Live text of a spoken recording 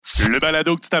Le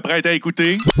balado que tu t'apprêtes à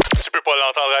écouter, tu peux pas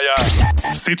l'entendre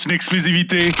ailleurs. C'est une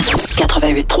exclusivité.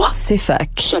 88.3, c'est fac.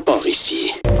 Ça part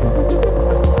ici.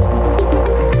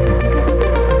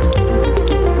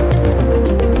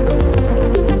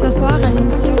 Ce soir à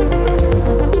l'émission,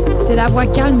 c'est la voix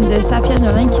calme de Safia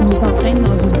Nolin qui nous entraîne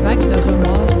dans une vague de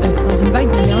remords, dans une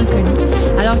vague de mélancolie,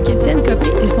 alors qu'Étienne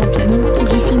Coppée et son piano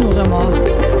purifient nos remords.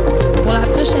 Pour la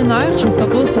prochaine heure, je vous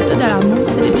propose cette ode à l'amour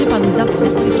célébrée par des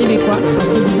artistes québécois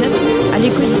parce que vous êtes à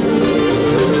l'écoute d'ici.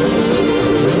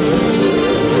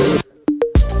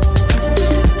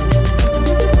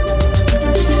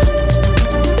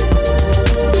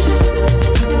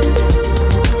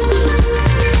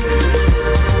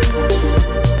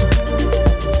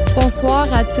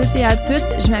 Bonsoir à toutes et à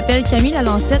toutes. Je m'appelle Camille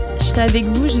Lalancette. Je serai avec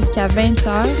vous jusqu'à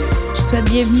 20h. Je souhaite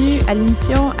bienvenue à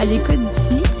l'émission À l'écoute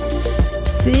d'ici.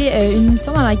 C'est une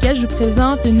émission dans laquelle je vous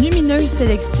présente une lumineuse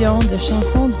sélection de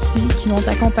chansons d'ici qui m'ont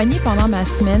accompagnée pendant ma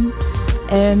semaine.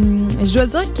 Je dois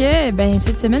dire que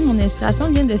cette semaine, mon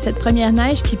inspiration vient de cette première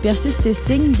neige qui persiste et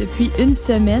signe depuis une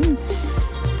semaine.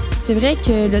 C'est vrai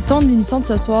que le ton de l'émission de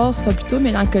ce soir sera plutôt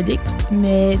mélancolique,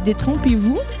 mais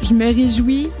détrompez-vous, je me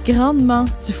réjouis grandement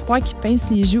du froid qui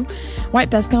pince les joues. Ouais,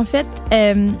 parce qu'en fait,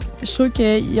 je trouve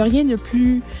qu'il n'y a rien de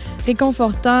plus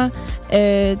réconfortant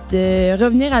de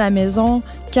revenir à la maison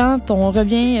quand on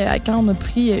revient, quand on a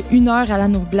pris 1 heure à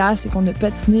l'anneau de glace et qu'on a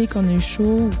patiné, qu'on a eu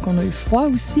chaud ou qu'on a eu froid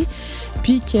aussi,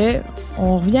 puis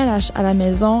qu'on revient à la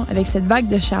maison avec cette vague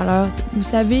de chaleur. Vous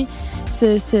savez,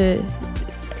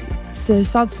 ce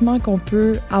sentiment qu'on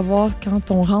peut avoir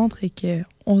quand on rentre et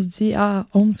qu'on se dit « Ah,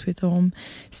 home sweet home »,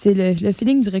 c'est le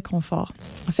feeling du réconfort.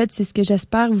 En fait, c'est ce que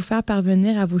j'espère vous faire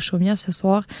parvenir à vos chaumières ce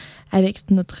soir avec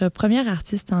notre première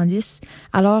artiste en lice.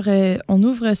 Alors, on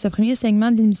ouvre ce premier segment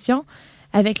de l'émission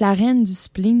avec la reine du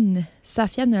spleen,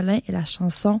 Safia Nolin, et la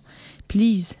chanson «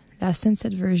 Please », la sunset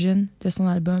version de son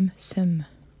album « Sum ».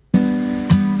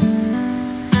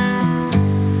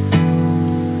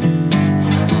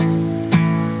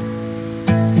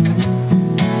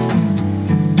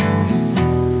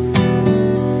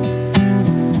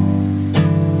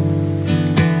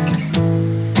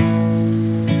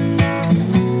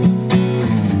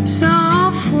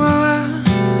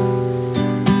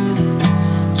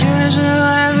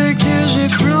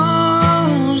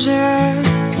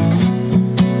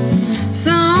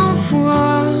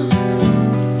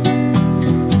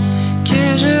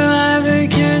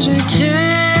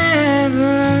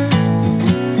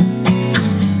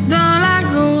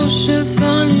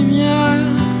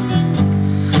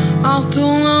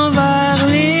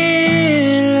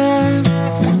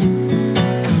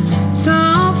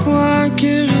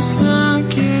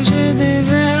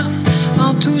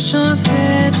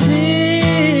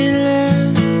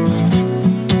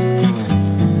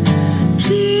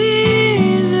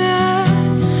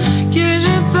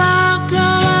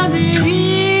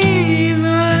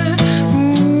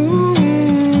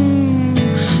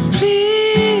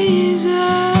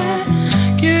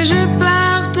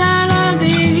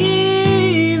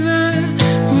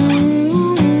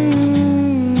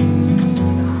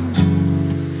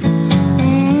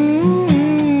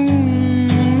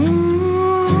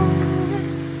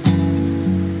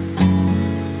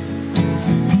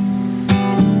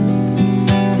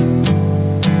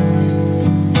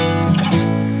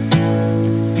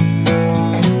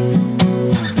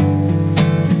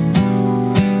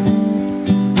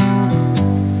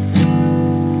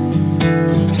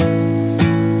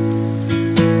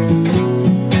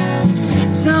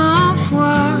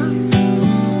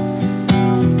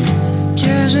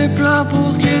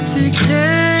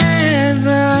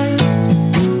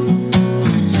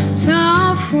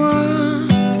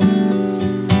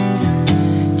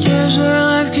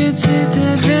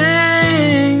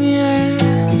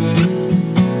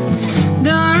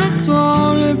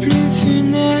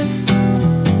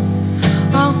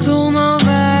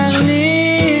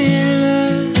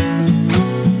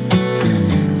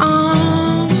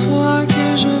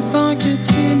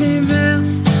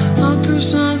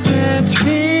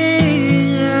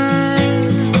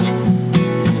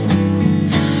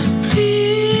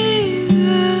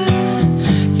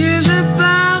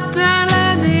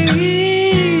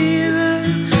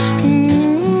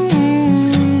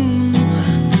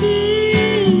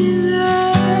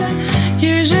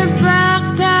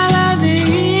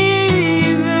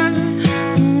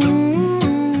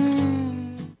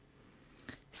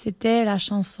 C'était la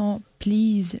chanson «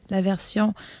 Please », la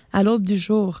version « À l'aube du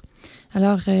jour ».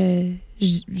 Alors, je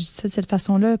dis ça de cette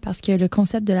façon-là parce que le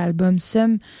concept de l'album «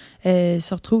 Sum »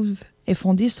 se retrouve est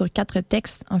fondée sur 4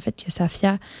 textes, en fait, que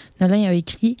Safia Nolin a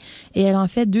écrits, et elle en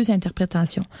fait 2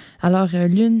 interprétations. Alors,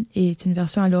 l'une est une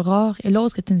version à l'aurore et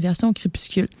l'autre est une version au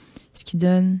crépuscule, ce qui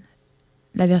donne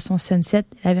la version Sunset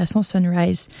et la version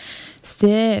Sunrise.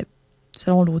 C'était,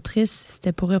 selon l'autrice,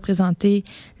 c'était pour représenter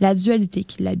la dualité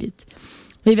qui l'habite.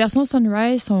 Les versions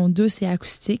Sunrise sont douces et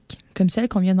acoustiques, comme celle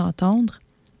qu'on vient d'entendre,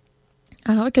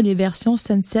 alors que les versions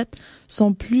Sunset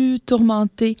sont plus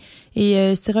tourmentées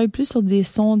et se déroulent plus sur des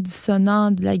sons dissonants,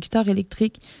 de la guitare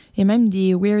électrique et même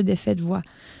des weird effets de voix.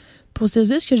 Pour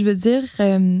saisir ce que je veux dire,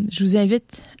 je vous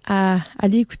invite à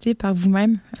aller écouter par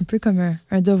vous-même, un peu comme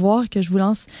un devoir que je vous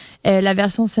lance, la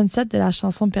version Sunset de la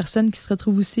chanson Personne qui se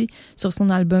retrouve aussi sur son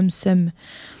album Sum.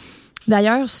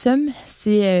 D'ailleurs, Sum,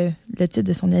 c'est le titre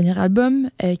de son dernier album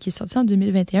qui est sorti en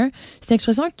 2021. C'est une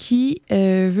expression qui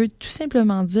veut tout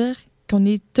simplement dire qu'on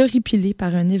est horripilé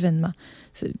par un événement.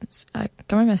 C'est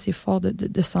quand même assez fort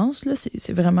de sens, là.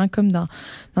 C'est vraiment comme dans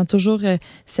toujours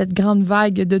cette grande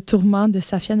vague de tourments de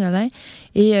Safia Nolin.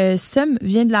 Et Sum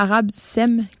vient de l'arabe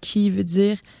sem, qui veut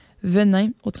dire venin.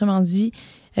 Autrement dit,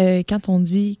 quand on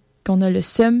dit qu'on a le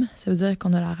seum, ça veut dire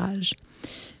qu'on a la rage.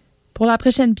 Pour la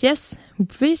prochaine pièce, vous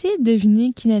pouvez essayer de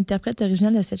deviner qui est l'interprète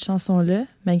original de cette chanson-là,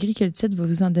 malgré que le titre va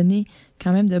vous en donner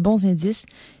quand même de bons indices.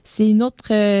 C'est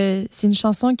une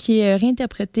chanson qui est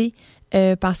réinterprétée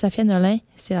par Safia Nolin.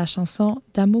 C'est la chanson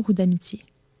d'amour ou d'amitié.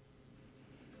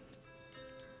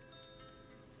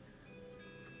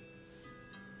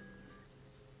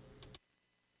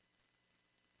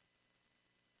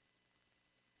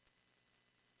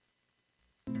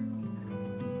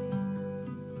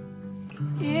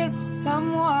 Il pense à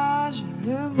moi, je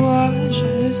le vois,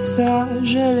 je le sens,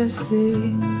 je le sais.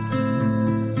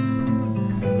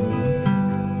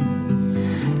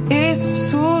 Et son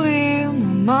sourire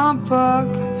ne ment pas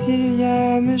quand il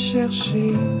vient me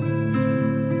chercher.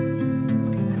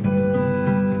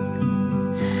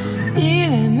 Il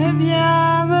aime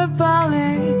bien me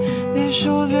parler des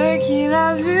choses qu'il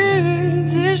a vues,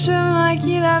 du chemin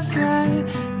qu'il a fait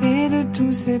et de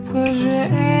tous ses projets.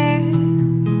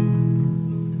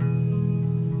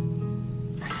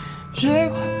 Je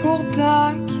crois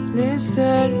pourtant qu'il est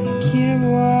seul et qu'il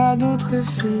voit d'autres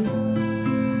filles.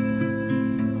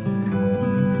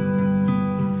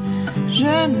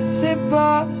 Je ne sais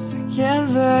pas ce qu'elles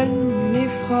veulent ni les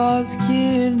phrases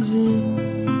qu'il dit.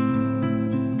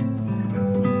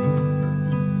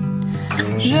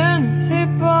 Je ne sais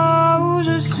pas où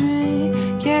je suis,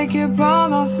 quelque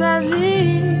part dans sa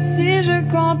vie. Si je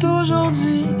compte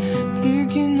aujourd'hui plus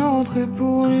qu'une autre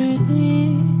pour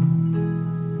lui.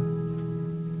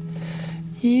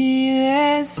 Il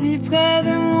est si près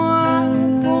de moi,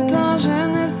 pourtant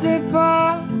je ne sais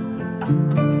pas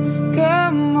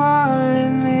comment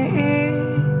l'aimer.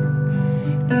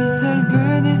 Lui seul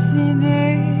peut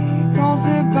décider qu'on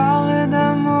se parle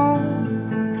d'amour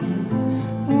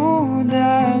ou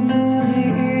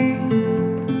d'amitié.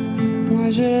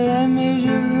 Moi je l'aime et je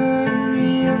veux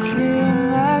lui offrir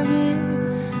ma vie,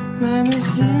 même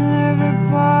s'il ne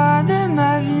veut pas de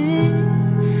ma vie.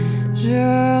 Je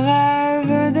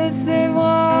rêve de ses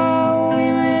bras,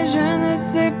 oui, mais je ne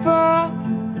sais pas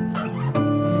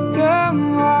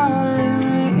comment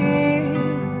l'aimer.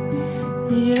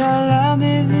 Il a l'air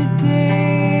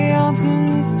d'hésiter entre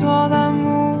une histoire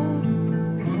d'amour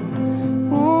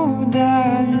ou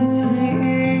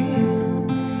d'amitié.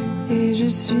 Et je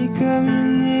suis comme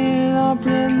une île en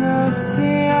plein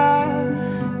océan.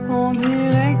 On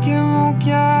dirait que mon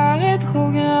cœur est trop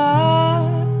grand.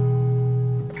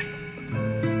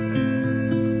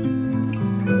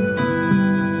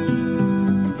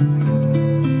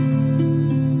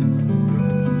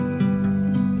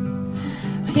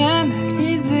 Rien à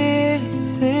lui dire,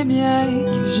 c'est bien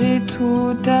que j'ai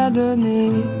tout à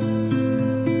donner.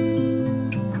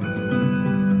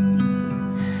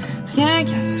 Rien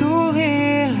qu'à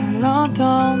sourire, à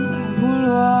l'entendre, à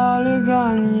vouloir le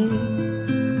gagner.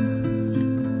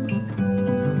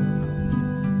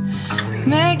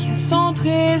 Mais qu'elles sont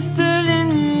tristes les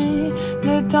nuits,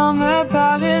 le temps me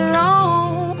paraît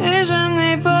long et je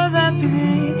n'ai pas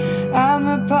appris à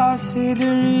me passer de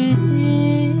lui.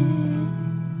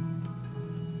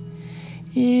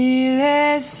 Il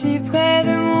est si près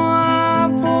de moi,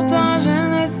 pourtant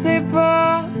je ne sais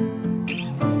pas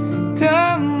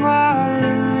comment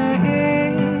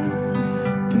l'aimer.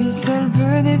 Lui seul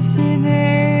peut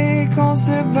décider qu'on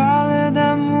se parle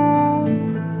d'amour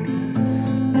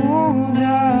ou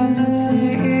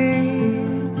d'amitié.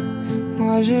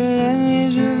 Moi je l'aime et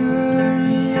je veux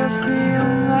lui offrir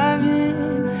ma vie,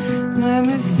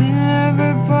 même s'il ne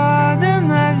veut pas de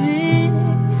ma vie.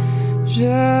 Je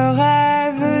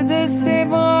rêve de ses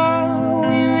bras,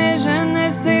 oui, mais je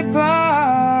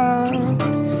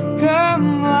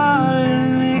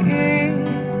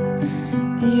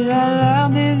il a l'air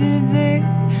des idées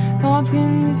entre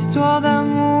une histoire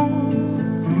d'amour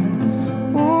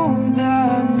ou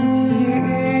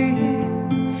d'amitié.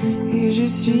 Et je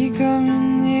suis comme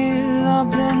une île en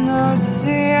plein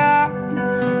océan.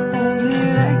 On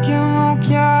dirait que mon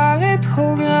cœur est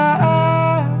trop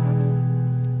grand.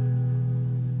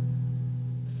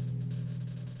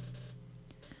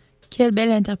 Quelle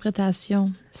belle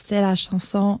interprétation. C'était la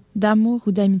chanson D'amour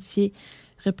ou d'amitié,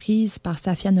 reprise par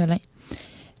Safia Nolin.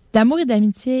 D'amour et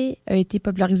d'amitié a été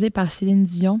popularisée par Céline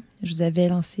Dion. Je vous avais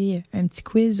lancé un petit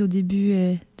quiz au début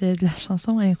de la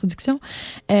chanson, à l'introduction.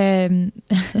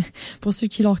 Pour ceux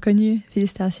qui l'ont reconnu,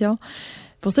 félicitations.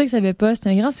 Pour ceux qui ne savaient pas, c'est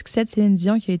un grand succès de Céline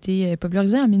Dion qui a été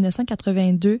popularisé en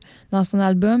 1982 dans son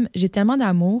album « J'ai tellement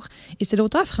d'amour ». Et c'est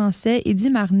l'auteur français Eddy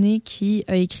Marnay qui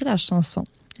a écrit la chanson.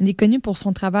 Elle est connue pour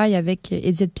son travail avec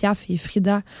Edith Piaf et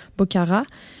Frida Bocara.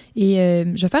 Et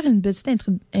je vais faire une petite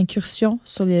incursion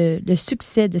sur le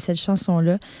succès de cette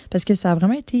chanson-là, parce que ça a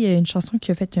vraiment été une chanson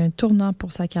qui a fait un tournant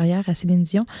pour sa carrière à Céline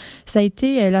Dion. Ça a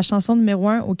été la chanson numéro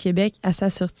 1 au Québec à sa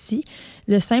sortie.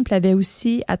 Le simple avait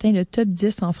aussi atteint le top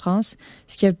 10 en France,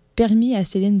 ce qui a permis à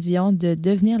Céline Dion de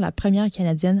devenir la première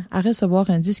Canadienne à recevoir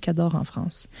un disque d'or en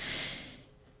France.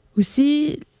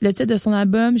 Aussi, le titre de son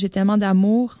album « J'ai tellement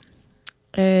d'amour »,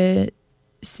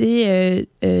 c'est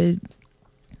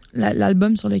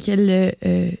l'album sur lequel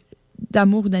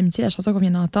D'amour ou d'amitié, la chanson qu'on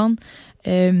vient d'entendre,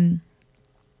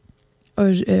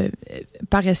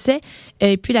 paraissait.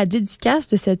 Et puis la dédicace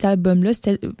de cet album-là,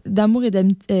 c'était D'amour et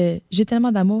d'amitié. J'ai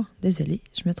tellement d'amour. Désolée,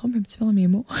 je me trompe un petit peu dans mes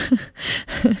mots.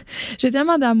 J'ai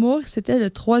tellement d'amour, c'était le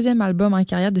 3e album en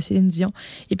carrière de Céline Dion.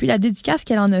 Et puis la dédicace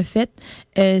qu'elle en a faite,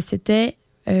 c'était,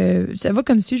 ça va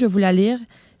comme suit, je vais vous la lire.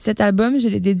 Cet album, je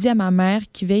l'ai dédié à ma mère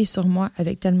qui veille sur moi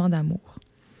avec tellement d'amour.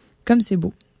 Comme c'est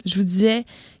beau. Je vous disais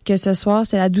que ce soir,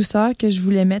 c'est la douceur que je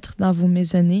voulais mettre dans vos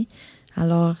maisonnées.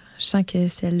 Alors, je sens que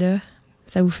celle-là,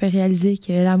 ça vous fait réaliser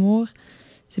que l'amour,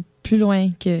 c'est plus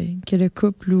loin que le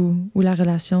couple ou la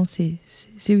relation.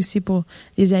 C'est aussi pour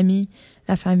les amis,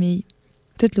 la famille,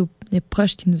 tous les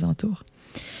proches qui nous entourent.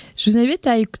 Je vous invite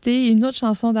à écouter une autre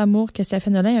chanson d'amour que Safia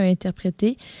Nolin a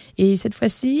interprétée. Et cette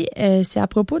fois-ci, c'est à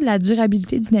propos de la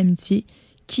durabilité d'une amitié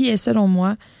qui est, selon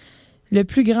moi, le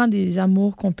plus grand des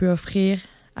amours qu'on peut offrir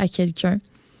à quelqu'un.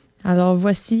 Alors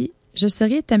voici « Je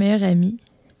serai ta meilleure amie »,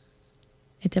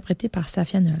 interprétée par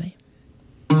Safia Nolin.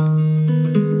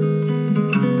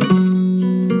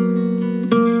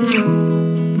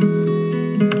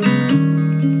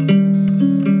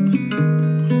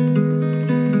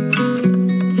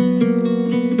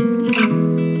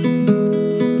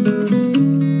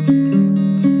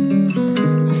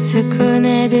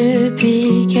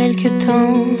 Depuis quelque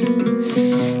temps,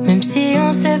 même si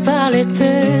on se parlait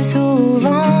peu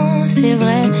souvent, c'est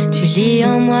vrai, tu lis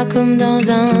en moi comme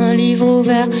dans un livre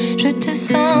ouvert. Je te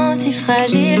sens si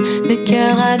fragile, le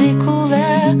cœur à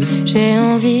découvert. J'ai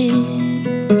envie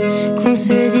qu'on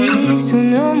se dise tous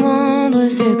nos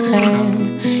moindres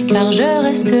secrets, car je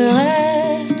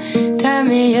resterai ta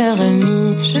meilleure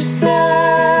amie. Je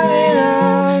serai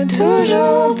là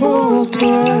toujours pour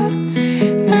toi.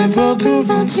 N'importe où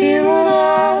quand tu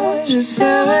voudras, je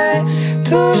serai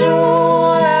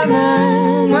toujours la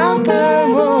même, un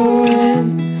peu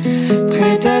bohème,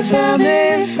 prête à faire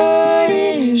des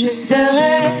folies. Je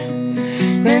serai,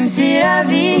 même si la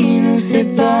vie nous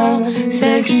sépare,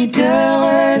 celle qui te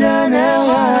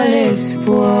redonnera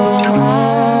l'espoir.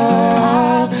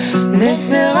 Ne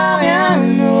laissera rien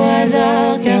au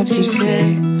hasard, car tu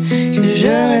sais que je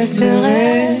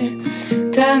resterai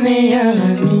ta meilleure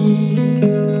amie.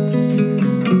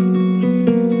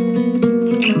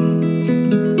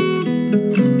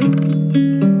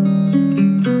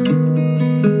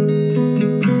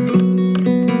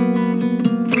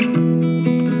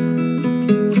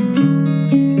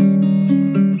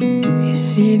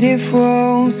 Des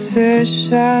fois on se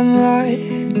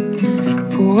chamaille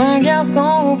pour un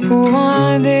garçon ou pour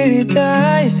un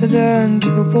détail. Ça donne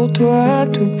tout pour toi,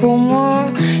 tout pour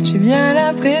moi. J'ai bien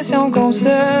l'impression qu'on se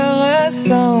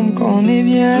ressemble, qu'on est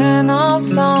bien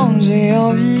ensemble. J'ai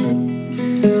envie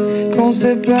qu'on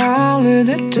se parle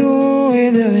de tout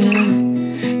et de rien,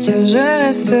 car je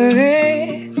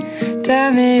resterai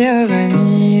ta meilleure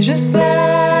amie. Je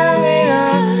serai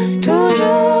là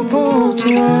toujours pour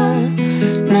toi.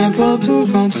 N'importe où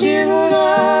quand tu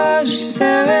voudras, je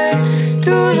serai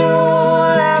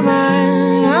toujours la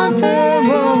même, un peu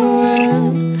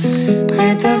bohème,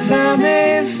 prête à faire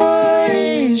des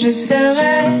folies. Je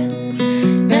serai,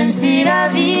 même si la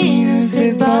vie nous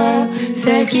sépare,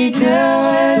 celle qui te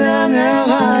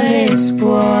redonnera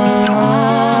l'espoir.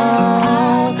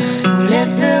 On ne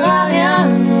laissera rien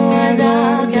au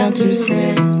hasard, car tu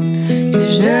sais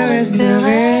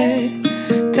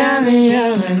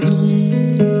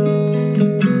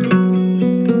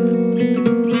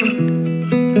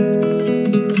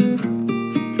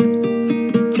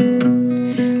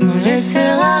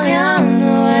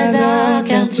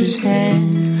tu sais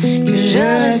que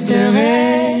je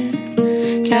resterai,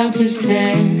 car tu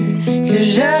sais que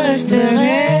je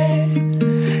resterai,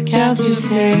 car tu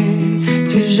sais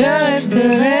que je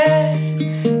resterai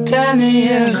ta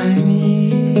meilleure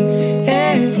amie.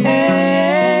 Hey,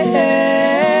 hey,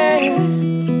 hey.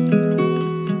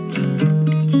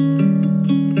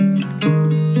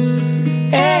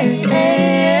 Hey,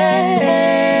 hey, hey.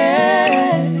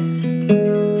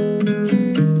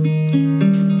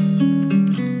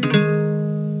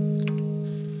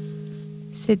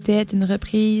 C'était une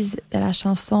reprise de la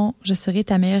chanson « Je serai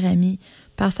ta meilleure amie »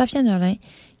 par Safia Nolin,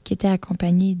 qui était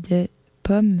accompagnée de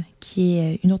Pomme, qui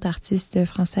est une autre artiste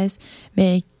française,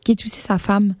 mais qui est aussi sa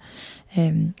femme.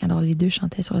 Alors, les deux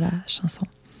chantaient sur la chanson.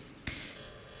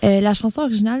 La chanson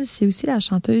originale, c'est aussi la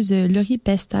chanteuse Laurie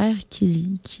Pester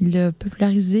qui l'a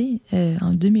popularisée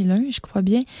en 2001, je crois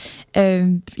bien.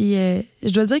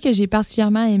 Je dois dire que j'ai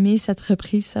particulièrement aimé cette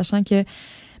reprise, sachant que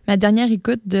ma dernière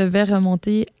écoute devait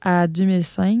remonter à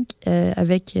 2005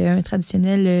 avec un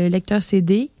traditionnel lecteur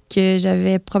CD que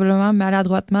j'avais probablement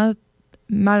maladroitement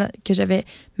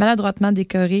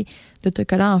décoré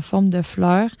d'autocollants en forme de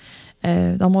fleurs.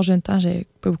 Dans mon jeune temps, j'avais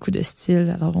pas beaucoup de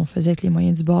style, alors on faisait avec les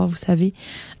moyens du bord, vous savez.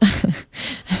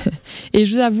 Et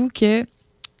je vous avoue que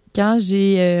quand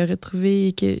j'ai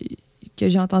retrouvé, que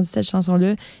j'ai entendu cette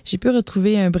chanson-là, j'ai pu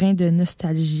retrouver un brin de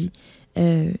nostalgie.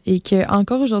 Et que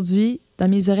encore aujourd'hui, dans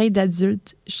mes oreilles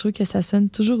d'adulte, je trouve que ça sonne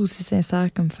toujours aussi sincère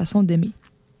comme façon d'aimer.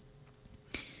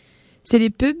 C'est les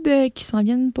pubs qui s'en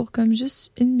viennent pour comme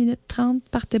juste 1 minute 30.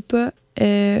 Partez pas,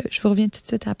 je vous reviens tout de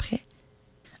suite après.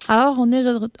 Alors, on est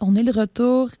le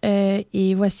retour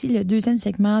et voici le deuxième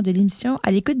segment de l'émission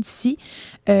À l'écoute d'ici.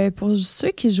 Pour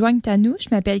ceux qui se joignent à nous, je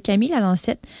m'appelle Camille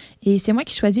Lalancette et c'est moi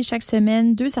qui choisis chaque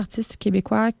semaine 2 artistes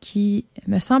québécois qui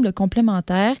me semblent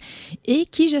complémentaires et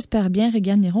qui, j'espère bien,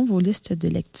 regagneront vos listes de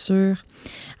lecture.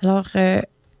 Alors,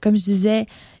 comme je disais,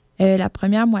 la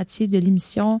première moitié de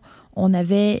l'émission, on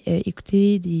avait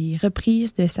écouté des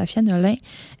reprises de Safia Nolin.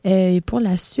 Et pour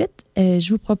la suite, je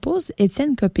vous propose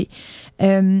Étienne Coppée.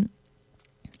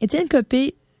 Étienne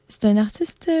Coppée, c'est un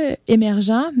artiste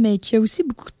émergent, mais qui a aussi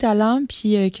beaucoup de talent,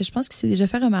 puis que je pense qu'il s'est déjà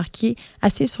fait remarquer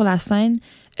assez sur la scène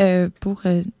pour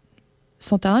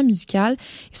son talent musical.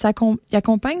 Il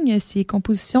accompagne ses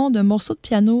compositions de morceaux de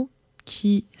piano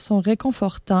qui sont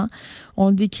réconfortants. On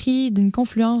le décrit d'une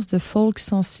confluence de folk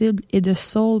sensible et de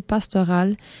soul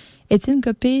pastoral. Étienne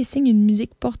Coppée signe une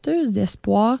musique porteuse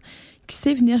d'espoir qui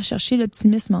sait venir chercher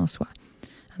l'optimisme en soi.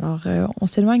 Alors, on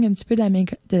s'éloigne un petit peu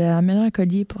de la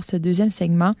mélancolie pour ce deuxième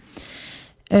segment.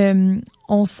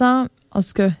 On sent, en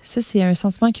tout cas, ça c'est un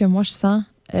sentiment que moi je sens,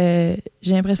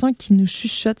 j'ai l'impression qu'il nous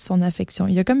chuchote son affection.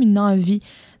 Il y a comme une envie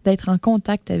d'être en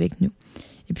contact avec nous.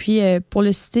 Et puis, pour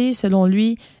le citer, selon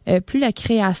lui, plus la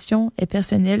création est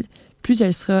personnelle, plus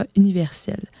elle sera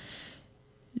universelle.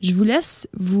 Je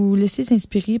vous laisser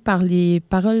s'inspirer par les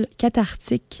paroles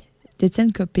cathartiques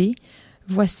d'Étienne Coppée.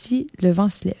 Voici « Le vent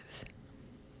se lève ».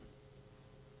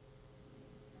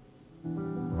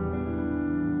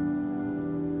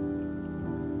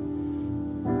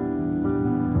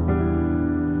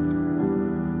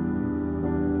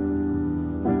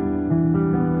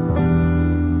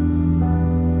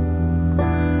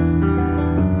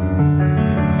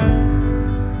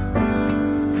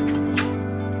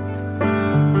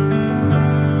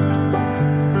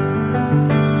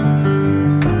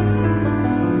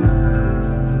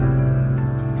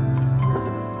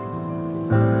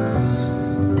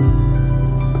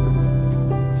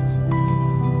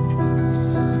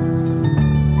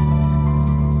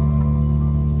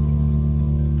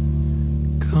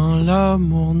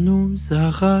 L'amour nous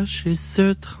arrache et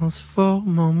se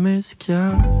transforme en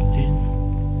mescaline.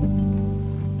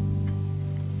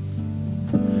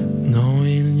 Non,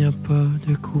 il n'y a pas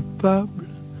de coupable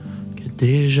que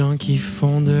des gens qui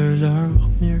font de leur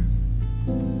mieux.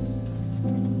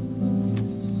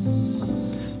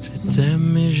 Je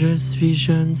t'aime et je suis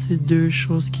jeune, c'est 2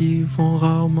 choses qui vont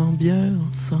rarement bien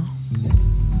ensemble.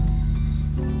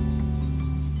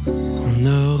 On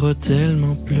aura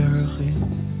tellement pleuré.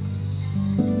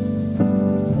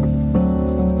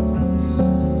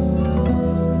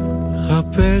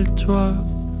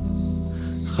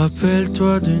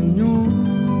 Rappelle-toi de nous,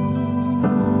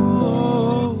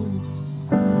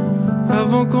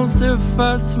 avant qu'on se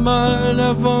fasse mal,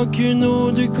 avant qu'une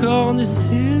eau de corps ne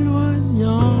s'éloigne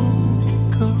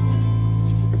encore.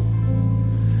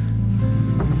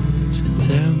 Je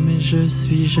t'aime et je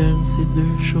suis jeune, c'est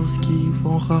 2 choses qui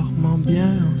vont rarement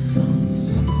bien ensemble.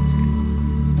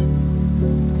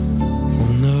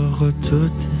 On aura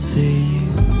tout essayé.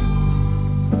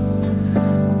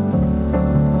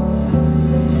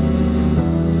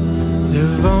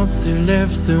 se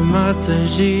lève ce matin,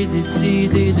 j'ai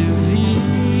décidé de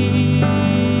vivre.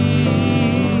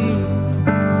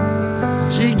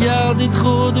 J'ai gardé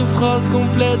trop de phrases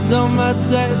complètes dans ma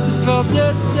tête, peur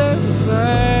de te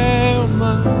faire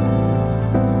mal.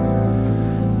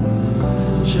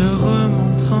 Je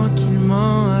remonte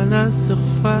tranquillement à la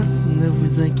surface, ne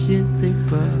vous inquiétez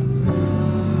pas.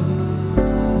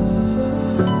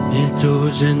 Bientôt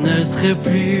je ne serai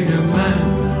plus le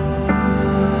même.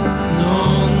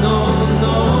 Non, non,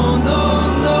 non, non,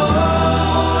 non.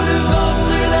 Le vent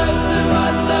se lève ce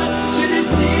matin, j'ai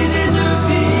décidé de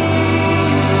vivre.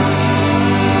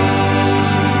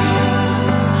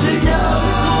 J'ai gardé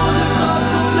trop de phrases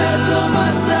complètes dans ma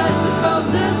tête, de peur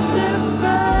de te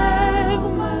faire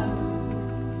mal.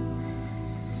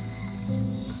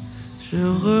 Je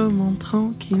remonte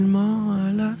tranquillement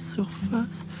à la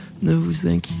surface, ne vous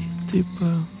inquiétez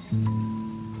pas.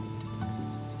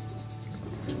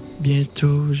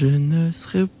 Bientôt je ne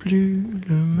serai plus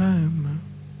le même.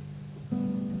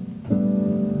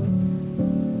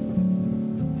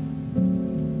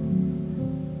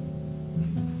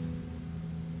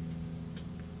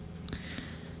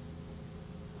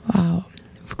 Wow.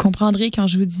 Vous comprendrez quand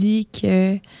je vous dis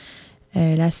que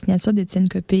la signature d'Étienne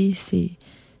Coppée, c'est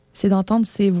d'entendre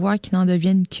ces voix qui n'en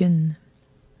deviennent qu'une.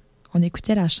 On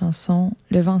écoutait la chanson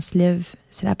 « Le vent se lève ».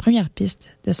 C'est la première piste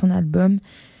de son album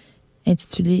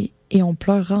intitulé « Et on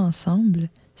pleurera ensemble »,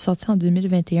 sorti en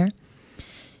 2021.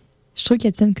 Je trouve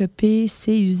qu'Étienne Coppée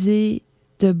sait user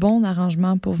de bons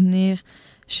arrangements pour venir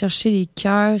chercher les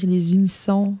chœurs et les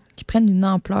unissons qui prennent une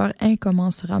ampleur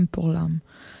incommensurable pour l'âme.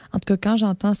 En tout cas, quand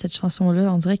j'entends cette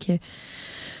chanson-là, on dirait que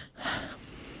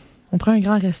on prend un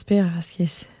grand respire parce que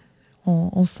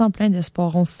on se sent plein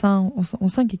d'espoir. On sent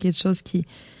qu'il y a quelque chose qui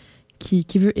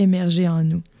veut émerger en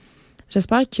nous.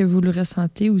 J'espère que vous le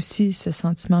ressentez aussi, ce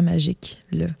sentiment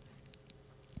magique-là.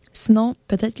 Sinon,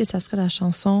 peut-être que ça sera la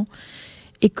chanson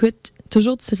 « Écoute »,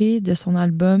 toujours tirée de son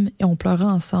album « Et on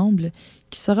pleurera ensemble »,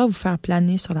 qui saura vous faire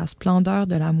planer sur la splendeur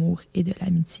de l'amour et de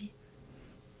l'amitié.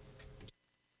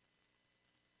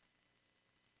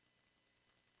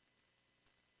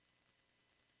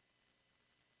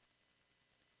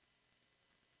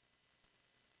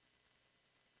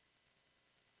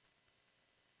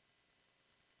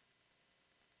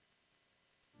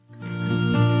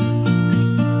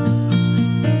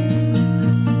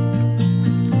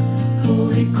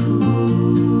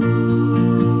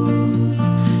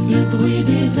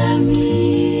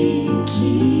 Amis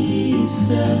qui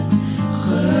se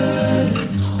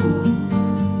retrouvent.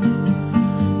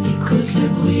 Écoute le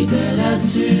bruit de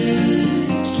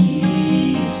l'adulte qui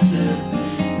se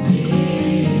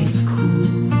découvre.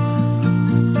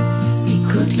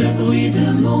 Écoute le bruit de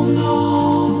mon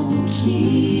nom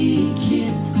qui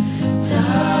quitte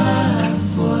ta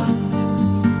voix.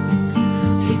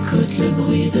 Écoute le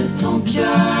bruit de ton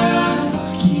cœur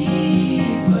qui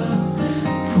bat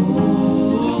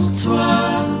pour toi.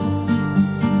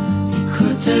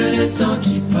 Écoute le temps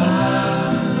qui passe.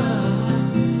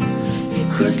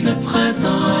 Écoute le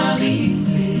printemps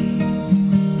arriver.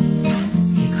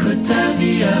 Écoute ta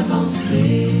vie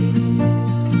avancer.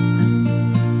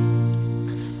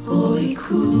 Oh,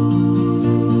 écoute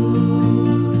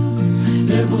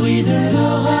le bruit de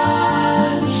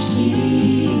l'orage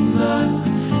qui meurt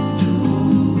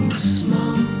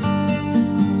doucement.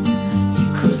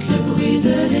 Écoute le bruit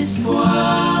de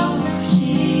l'espoir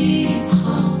qui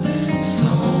prend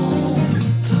son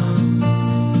temps.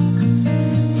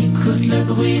 Écoute le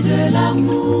bruit de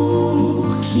l'amour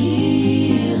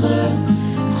qui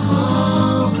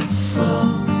reprend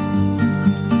forme.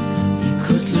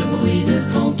 Écoute le bruit de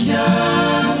ton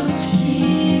cœur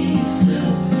qui se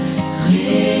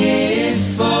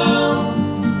réforme.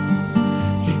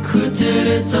 Écoute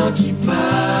le temps qui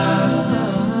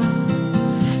passe.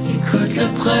 Écoute le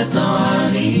printemps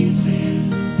arriver.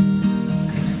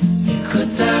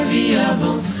 Écoute ta vie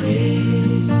avancer.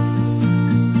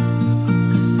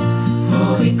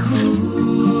 Oh, écoute,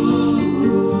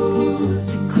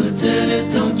 écoute le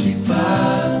temps qui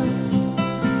passe.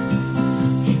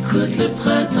 Écoute le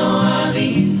printemps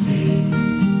arriver.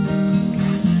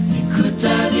 Écoute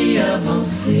ta vie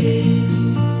avancer.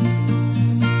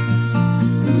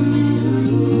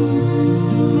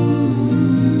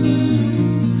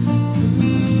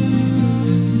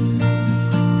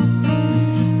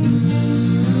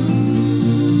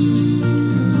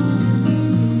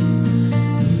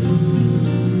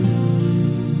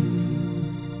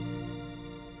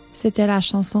 C'était la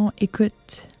chanson «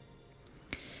 Écoute ».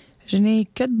 Je n'ai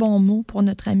que de bons mots pour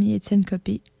notre ami Étienne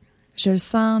Coppée. Je le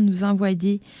sens nous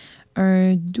envoyer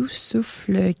un doux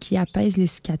souffle qui apaise les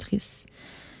cicatrices.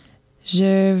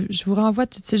 Je vous renvoie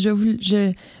tout de suite.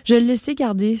 Je le laissais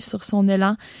garder sur son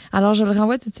élan. Alors, je le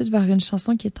renvoie tout de suite vers une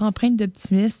chanson qui est empreinte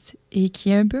d'optimisme et qui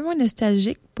est un peu moins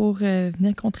nostalgique pour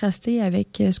venir contraster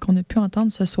avec ce qu'on a pu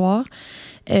entendre ce soir.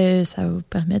 Ça va vous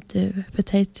permettre de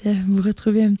peut-être vous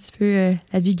retrouver un petit peu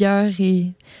la vigueur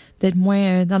et d'être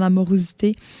moins dans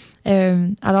l'amorosité.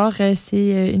 Alors,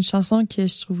 c'est une chanson que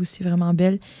je trouve aussi vraiment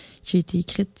belle, qui a été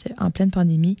écrite en pleine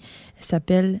pandémie. Elle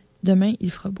s'appelle « Demain,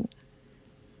 il fera beau ».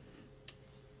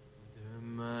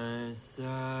 Demain,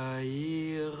 ça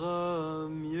ira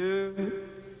mieux.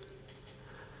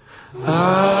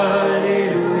 Alléluia.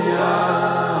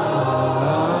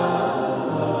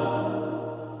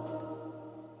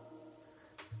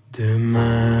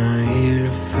 Demain, il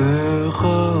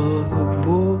fera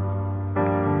beau.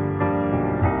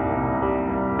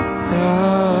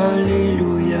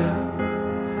 Alléluia.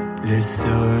 Le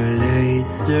soleil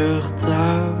sur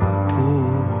ta peau.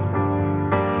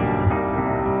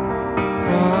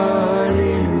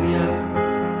 Alléluia.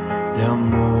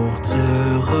 L'amour te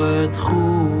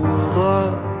retrouvera.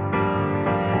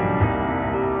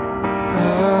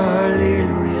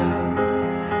 Alléluia.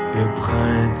 Le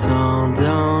printemps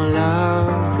dans la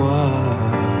voie.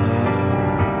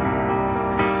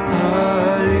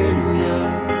 Alléluia.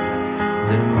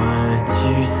 Demain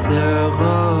tu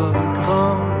seras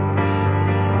grand.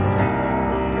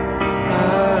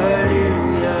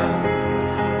 Alléluia.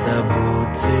 Ta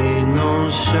beauté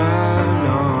nonchalante.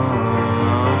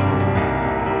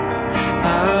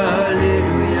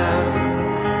 Alléluia.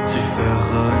 Tu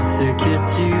feras ce que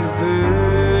tu veux.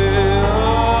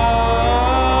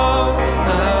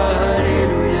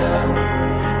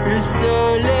 Le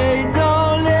soleil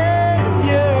dans les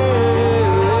yeux.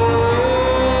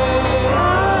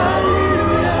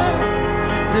 Alléluia.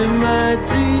 Demain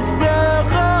tu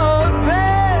seras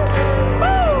belle.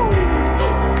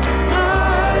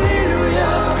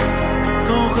 Alléluia.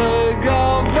 Ton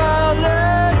regard vers le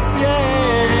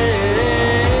ciel.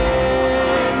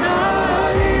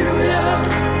 Alléluia.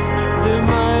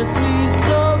 Demain tu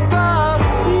seras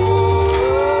parti.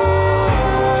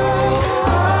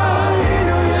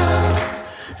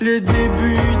 Le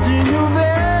début d'une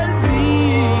nouvelle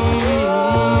vie.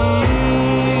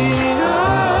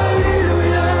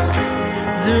 Alléluia.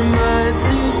 Demain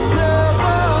tu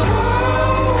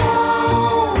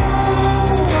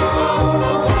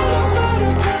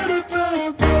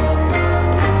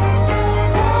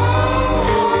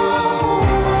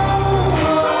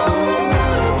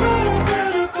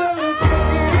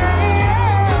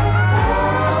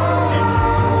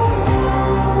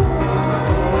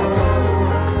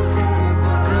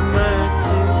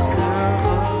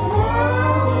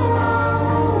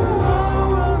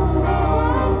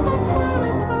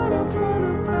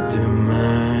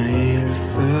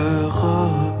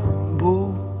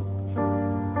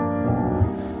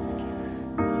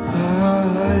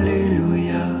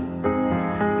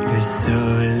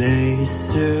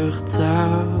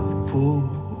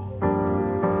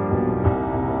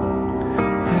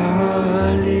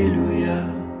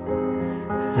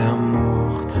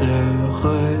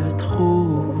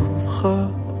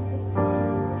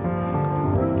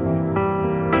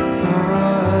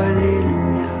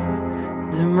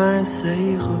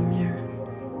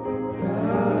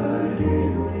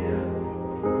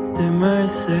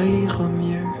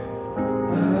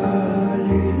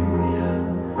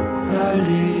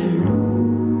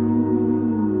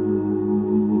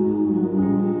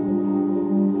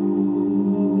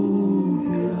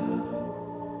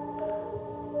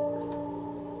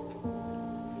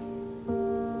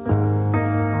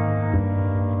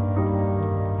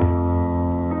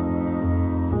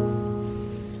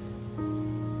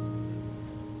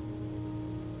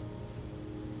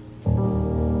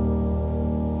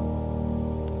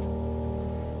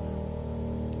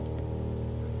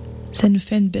Ça nous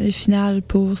fait une belle finale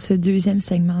pour ce deuxième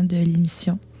segment de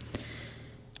l'émission.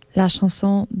 La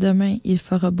chanson « Demain, il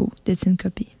fera beau » d'Étienne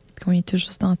Coppée, qu'on vient tout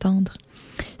juste d'entendre.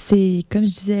 C'est, comme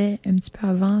je disais un petit peu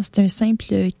avant, c'est un simple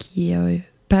qui est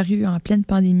paru en pleine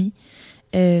pandémie.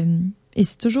 Et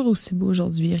c'est toujours aussi beau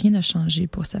aujourd'hui. Rien n'a changé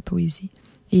pour sa poésie.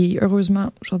 Et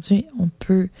heureusement, aujourd'hui, on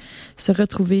peut se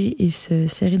retrouver et se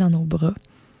serrer dans nos bras.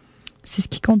 C'est ce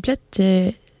qui complète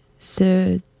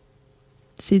ces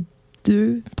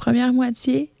deux premières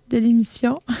moitiés de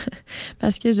l'émission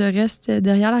parce que je reste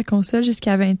derrière la console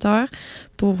jusqu'à 20h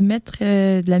pour mettre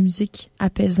de la musique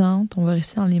apaisante. On va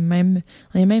rester dans les mêmes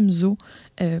eaux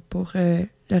pour le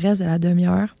reste de la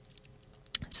demi-heure.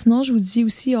 Sinon, je vous dis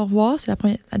aussi au revoir. C'est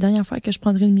la dernière fois que je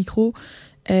prendrai le micro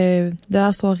de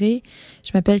la soirée.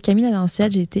 Je m'appelle Camille la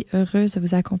Lancette. J'ai été heureuse de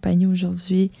vous accompagner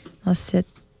aujourd'hui dans cette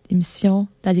émission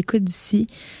d'À l'écoute d'ici.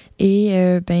 Et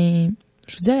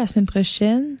je vous dis à la semaine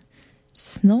prochaine.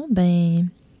 Sinon,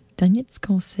 dernier petit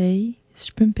conseil, si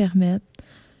je peux me permettre.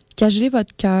 Cajolez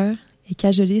votre cœur et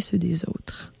cajolez ceux des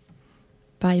autres.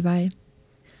 Bye bye.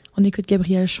 On écoute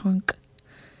Gabriel Schunk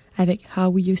avec How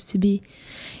We Used to Be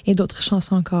et d'autres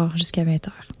chansons encore jusqu'à 20h.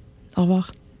 Au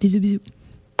revoir. Bisous, bisous.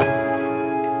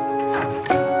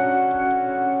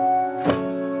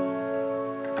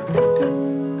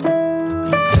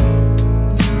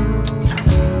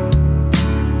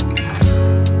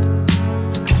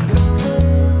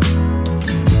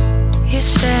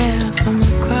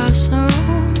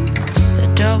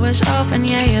 Was open,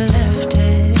 yeah, you left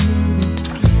it.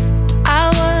 I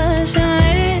wasn't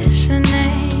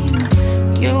listening.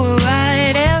 You were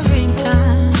right every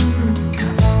time.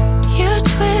 You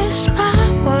twist my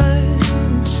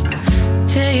words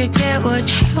till you get what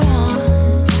you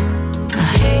want. I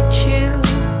hate you,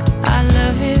 I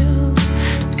love you,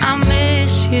 I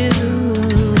miss you.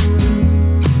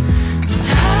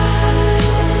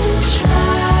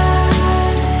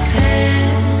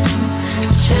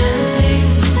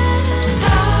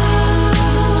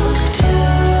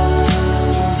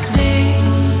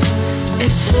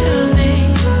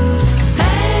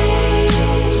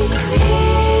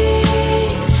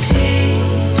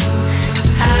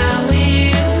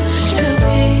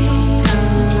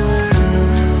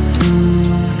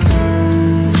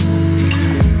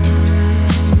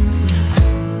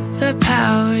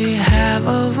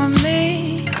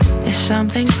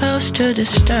 Something close to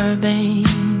disturbing.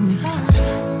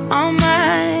 On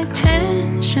my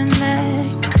tension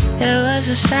neck, there was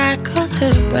a cycle to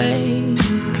break.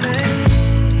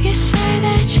 You say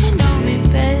that you know me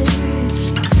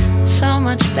best, so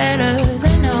much better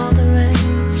than all the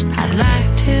rest. I'd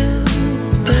like to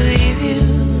believe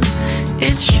you,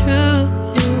 it's true.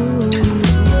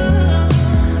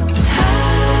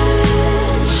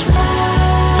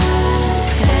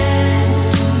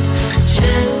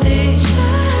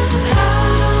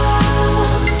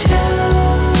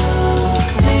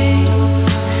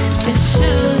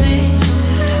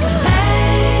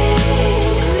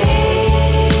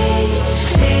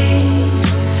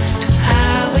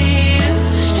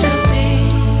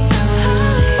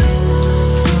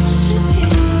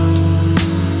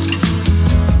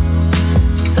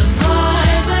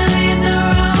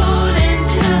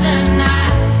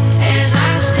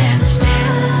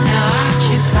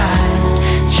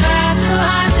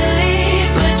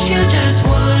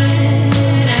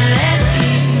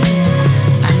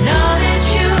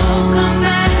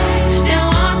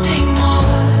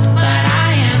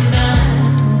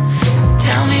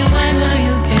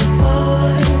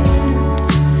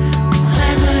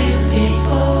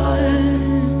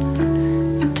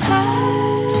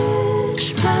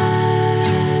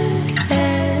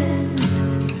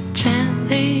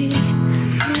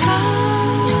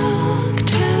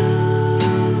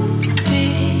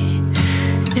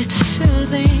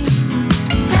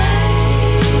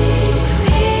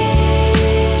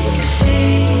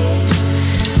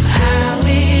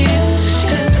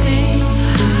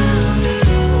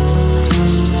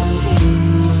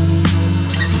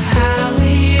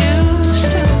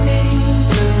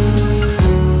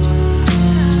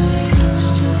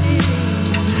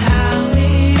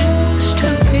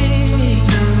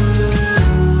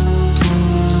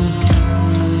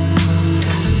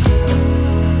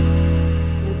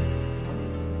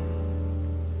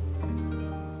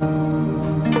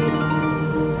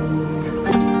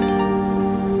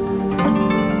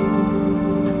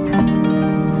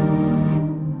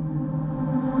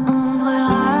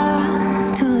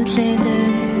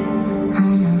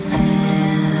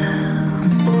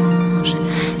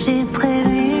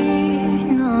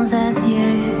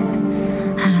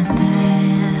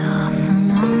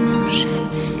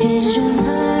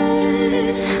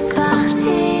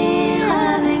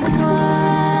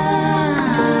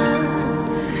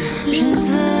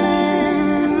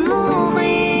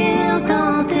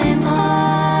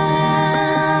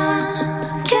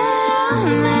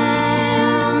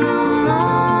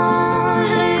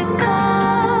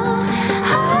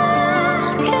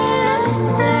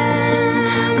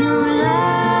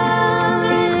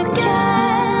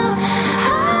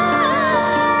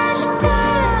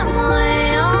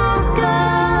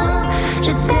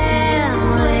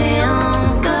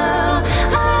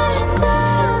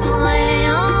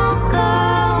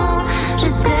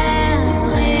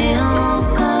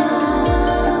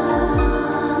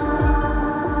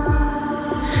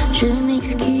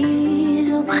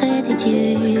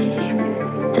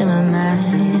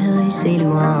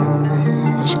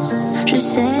 Je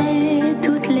sais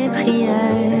toutes les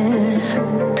prières,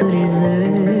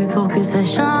 que ça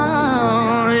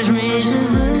change, mais je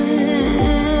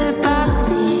veux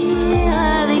partir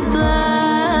avec toi.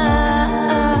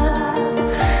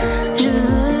 Je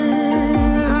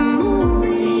veux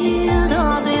mourir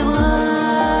dans tes bras.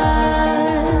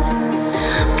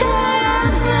 Que la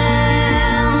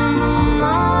mer nous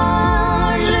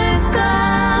mange le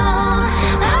corps.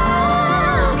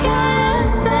 Ah, que le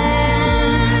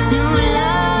sel nous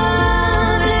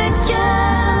lave le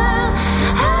cœur.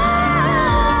 Ah,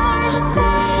 je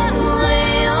t'aimerai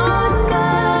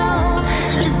encore.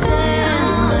 Je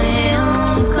t'aimerai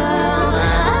encore.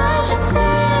 Ah, je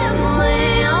t'aimerai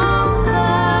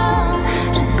encore.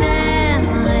 Je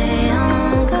t'aimerai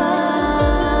encore.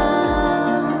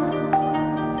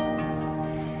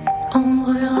 On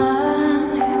brûlera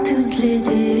toutes les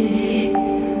deux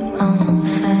en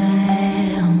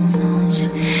enfer, mon ange.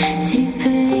 Tu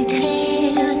peux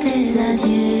écrire tes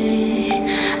adieux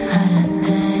à la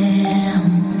terre,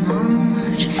 mon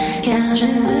ange, car je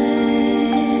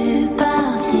veux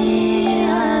partir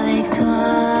avec toi.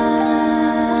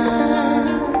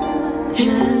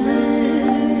 Je veux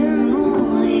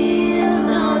mourir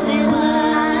dans tes bras.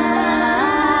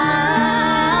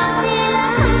 Si la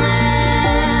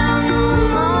mer nous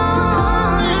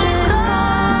mange le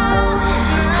corps,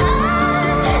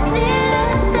 si le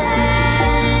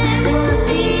sel nous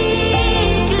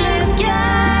pique le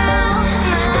cœur,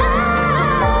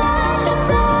 je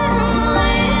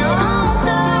t'aimerai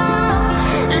encore.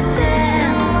 Je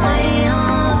t'aimerai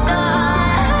encore.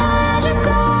 Je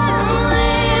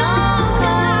t'aimerai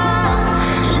encore.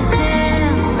 Je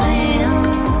t'aimerai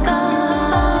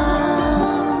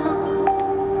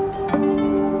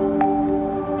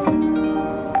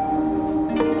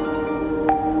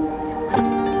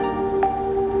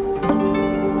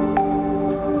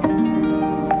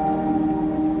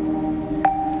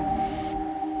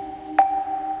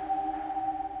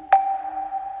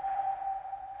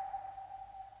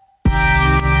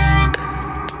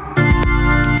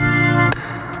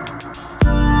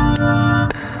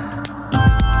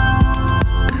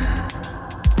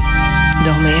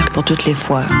Dormir pour toutes les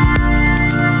fois,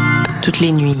 toutes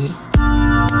les nuits,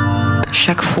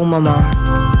 chaque faux moment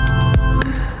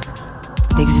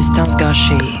d'existence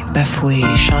gâchée, bafouée,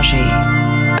 changée.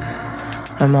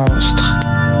 Un monstre,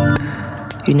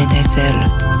 une étincelle,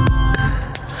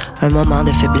 un moment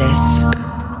de faiblesse,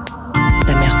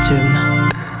 d'amertume,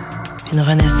 une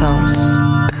renaissance,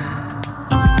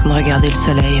 comme regarder le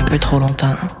soleil un peu trop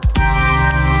longtemps.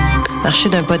 Marcher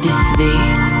d'un pas décidé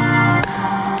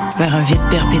vers un vide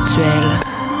perpétuel,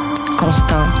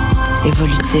 constant,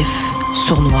 évolutif,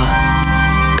 sournois.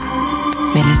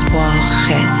 Mais l'espoir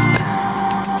reste.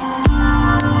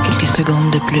 Quelques secondes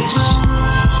de plus.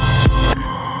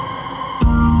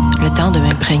 Le temps de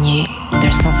m'imprégner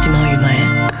d'un sentiment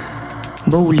humain,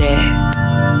 beau ou laid,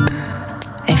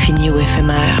 infini ou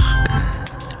éphémère.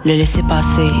 Le laisser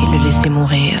passer, le laisser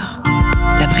mourir,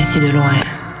 l'apprécier de loin.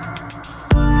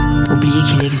 Oublier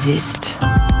qu'il existe.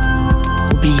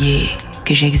 Oublier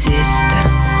que j'existe.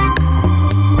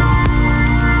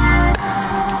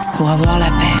 Pour avoir la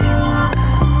paix.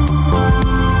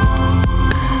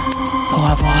 Pour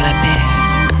avoir la paix.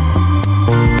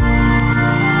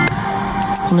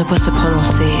 Pour ne pas se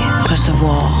prononcer,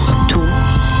 recevoir tout,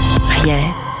 rien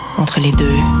entre les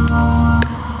deux.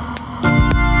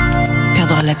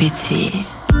 Perdre l'appétit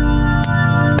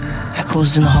à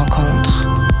cause d'une rencontre.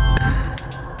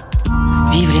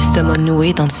 Vivre l'estomac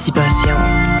noué d'anticipation.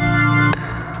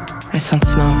 Un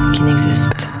sentiment qui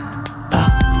n'existe pas.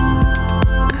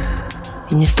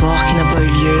 Une histoire qui n'a pas eu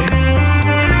lieu.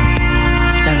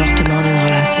 L'avortement d'une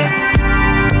relation.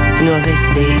 Une mauvaise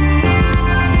idée.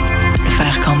 Le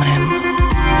faire quand même.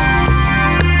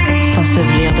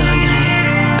 S'ensevelir de regrets.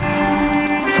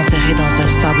 S'enterrer dans un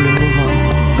sable mouvant.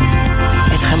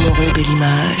 Être amoureux de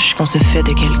l'image qu'on se fait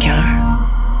de quelqu'un.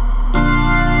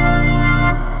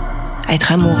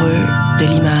 Être amoureux de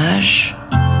l'image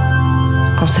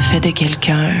qu'on se fait de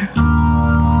quelqu'un.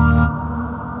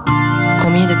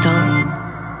 Combien de temps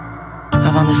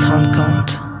avant de se rendre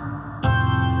compte?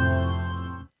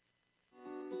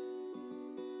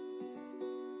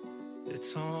 Le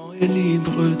temps est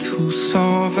libre, tout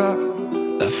s'en va.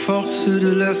 La force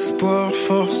de l'espoir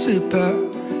force pas.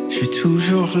 Je suis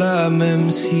toujours là même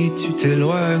si tu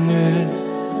t'éloignes.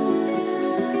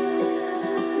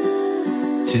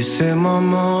 Tu sais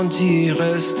maman dit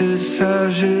reste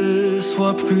sage,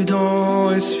 sois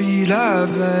prudent et suis la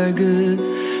vague,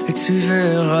 et tu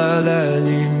verras la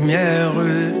lumière.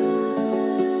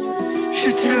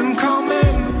 Je t'aime quand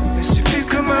même, mais c'est plus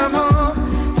comme avant.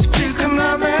 C'est plus comme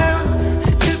la mer,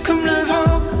 c'est plus comme le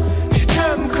vent. Je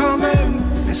t'aime quand même,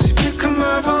 mais c'est plus comme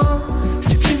avant.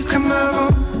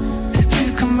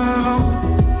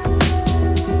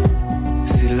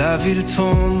 la ville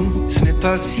tombe, ce n'est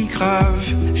pas si grave.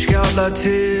 Je garde la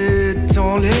tête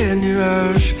dans les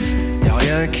nuages. Y'a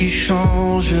rien qui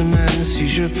change, même si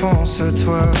je pense à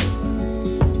toi.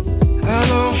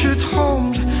 Alors je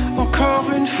tremble encore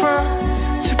une fois.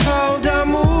 Tu parles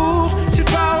d'amour, tu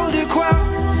parles de quoi?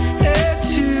 Et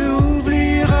tu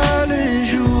oublieras les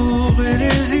jours et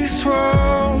les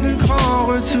histoires, le grand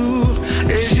retour.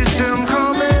 Et je t'aime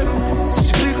quand même,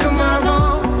 c'est plus comme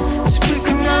avant. C'est plus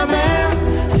comme la mer,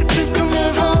 c'est plus comme le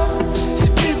vent.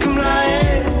 C'est plus comme la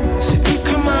haine, c'est plus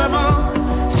comme avant.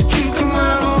 C'est plus comme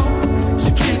avant,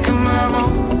 c'est plus comme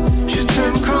avant. Je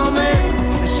t'aime quand même,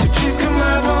 c'est plus comme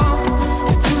avant.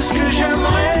 Et tout ce que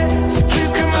j'aimerais, c'est plus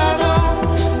comme avant.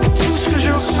 Et tout ce que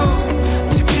je ressens,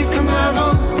 c'est plus comme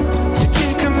avant. C'est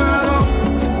plus comme avant,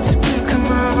 c'est plus comme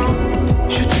avant.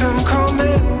 Je t'aime quand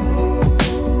même.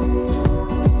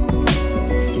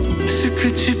 Ce que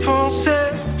tu pensais,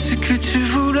 ce que tu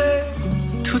voulais,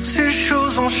 toutes ces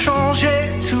choses ont changé.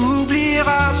 Tu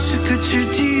oublieras ce que tu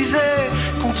disais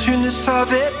quand tu ne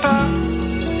savais pas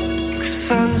que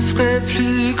ça ne serait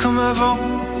plus comme avant.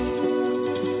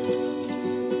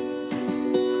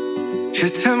 Je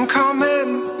t'aime quand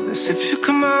même, mais c'est plus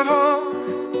comme avant.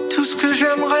 Tout ce que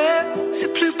j'aimerais,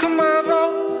 c'est plus comme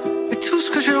avant. Et tout ce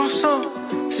que je ressens,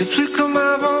 c'est plus comme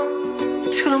avant.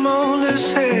 Tout le monde le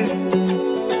sait.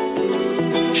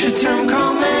 Je t'aime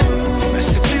quand même, mais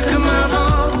c'est plus comme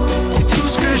avant. Et tout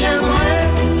ce que j'aimerais,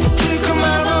 c'est plus comme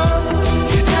avant.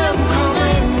 Je t'aime quand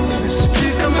même, mais c'est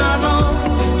plus comme avant.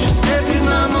 Je ne sais plus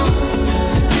maman,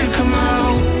 c'est plus comme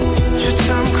avant. Je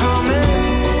t'aime quand même.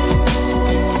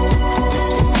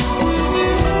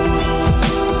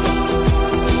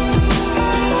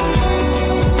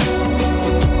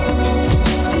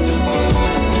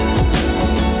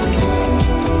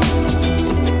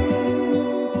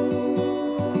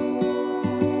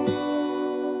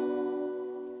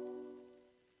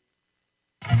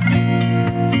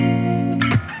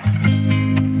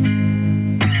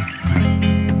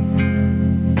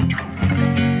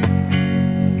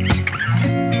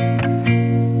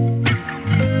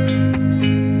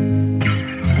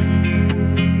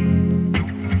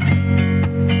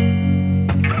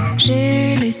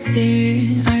 J'ai laissé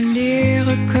aller,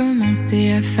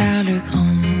 recommencer à faire le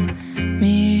grand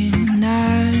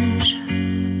ménage.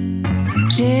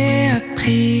 J'ai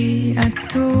appris à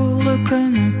tout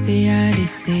recommencer, à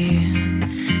laisser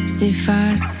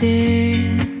s'effacer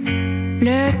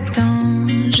le temps.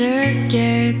 Je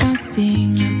guette un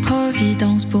signe,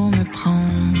 providence pour me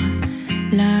prendre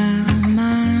la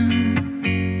main.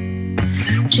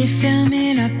 J'ai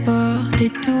fermé la porte,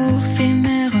 étouffé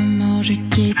mes remords, je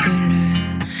quitte le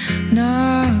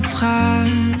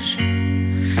naufrage.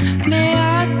 Mais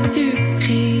as-tu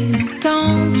pris le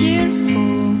temps qu'il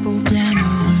faut pour bien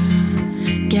me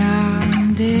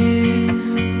regarder?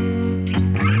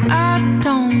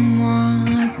 Attends-moi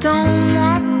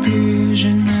plus, je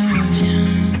ne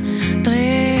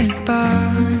reviendrai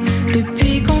pas.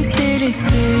 Depuis qu'on s'est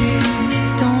laissé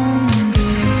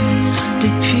tomber,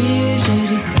 depuis j'ai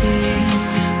laissé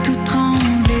tout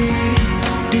trembler.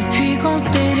 Depuis qu'on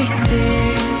s'est laissé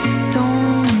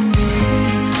tomber,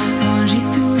 moi j'ai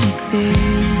tout laissé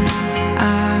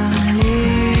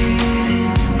aller.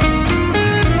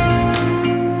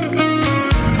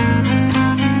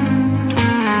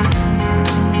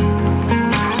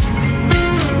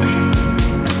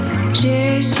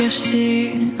 J'ai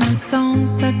cherché un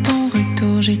sens à ton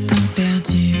retour, j'ai tant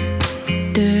perdu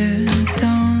de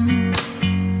temps.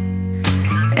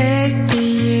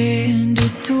 Essayer de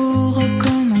tout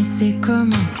recommencer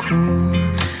comme un cours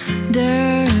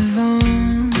devant.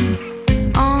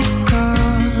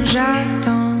 Encore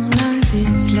j'attends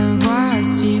l'indice, la voie à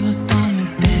suivre sans me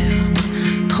perdre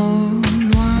trop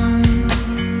loin.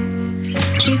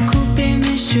 J'ai coupé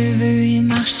mes cheveux et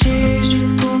marché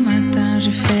jusqu'au matin,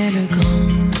 je fais le grand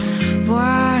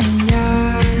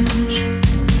voyage.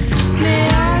 Mais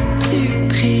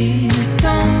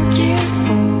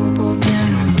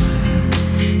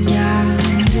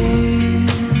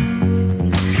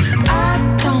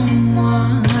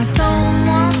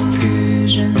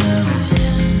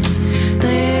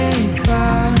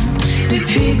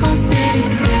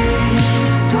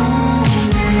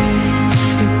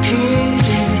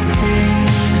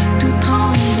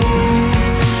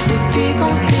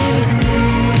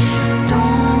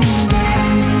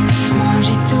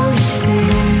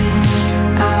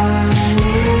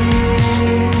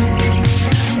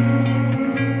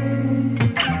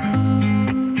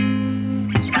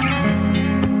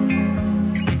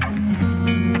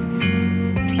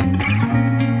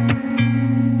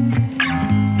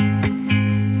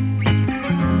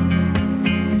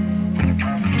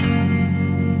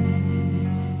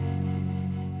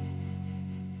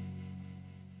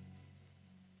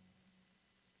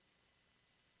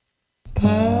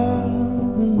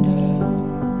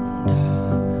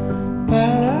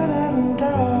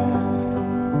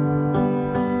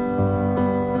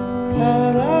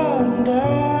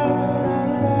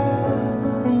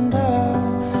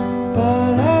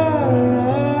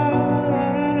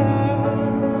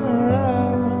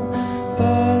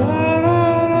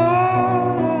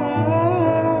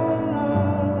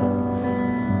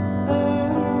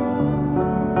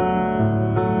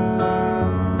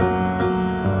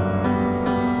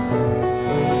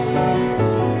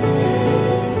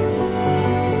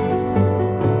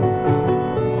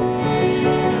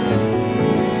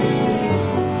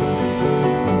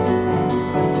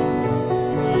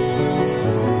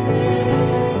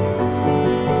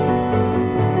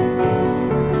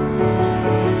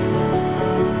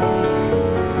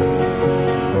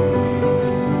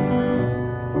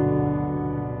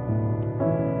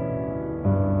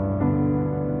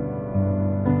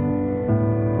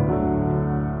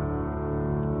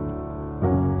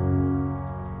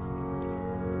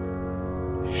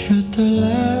Je te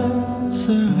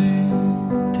laisserai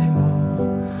des mots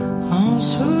en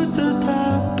dessous de ta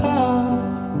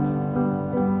porte,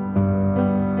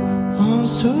 en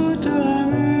dessous de la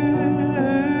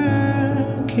mur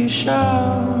qui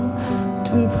chante,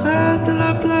 tout près de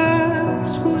la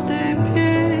place où tes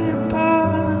pieds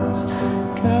passent,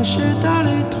 cachés dans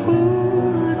les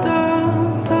trous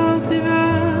dans ton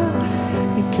divan.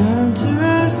 Et quand tu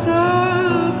es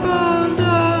seul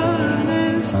pendant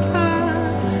un instant,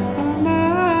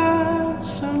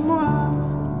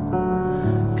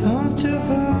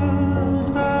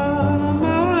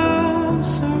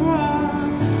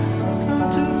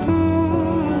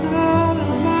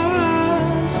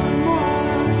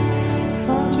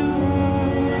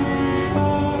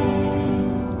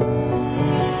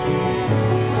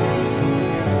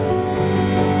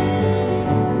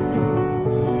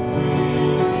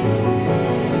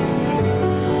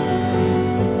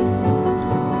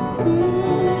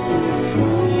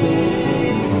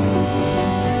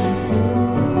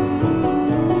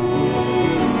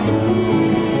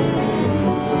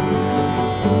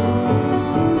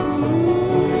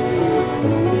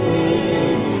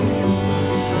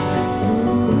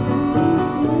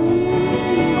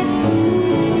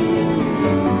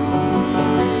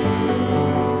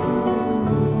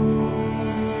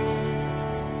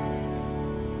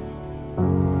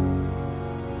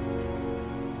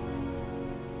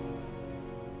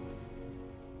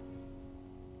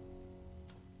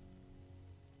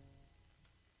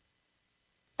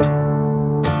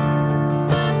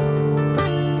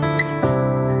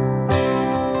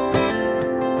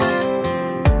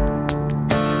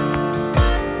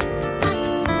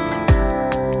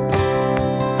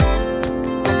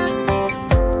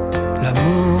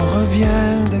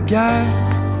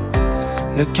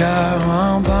 le cœur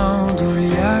en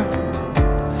bandoulière.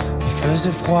 Il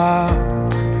faisait froid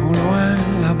au loin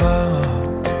là-bas.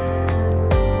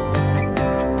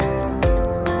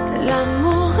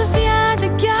 L'amour revient de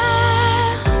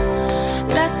guerre,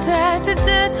 la tête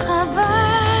de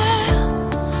travers,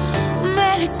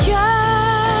 mais le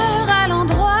cœur à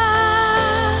l'endroit.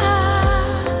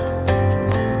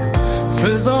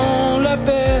 Faisons la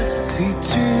paix si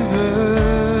tu veux.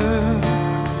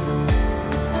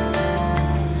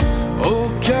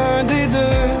 Aucun des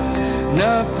deux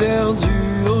n'a perdu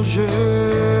au jeu.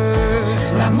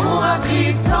 L'amour a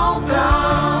pris son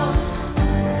temps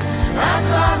à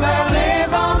travers les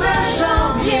vents de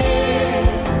janvier,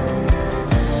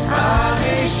 à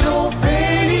réchauffer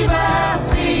l'hiver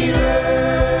frileux.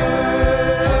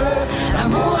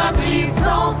 L'amour a pris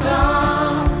son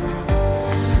temps,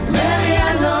 mais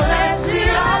rien n'aurait su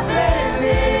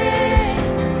apaiser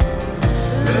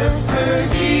le feu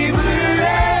qui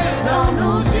brûlait dans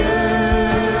nos yeux.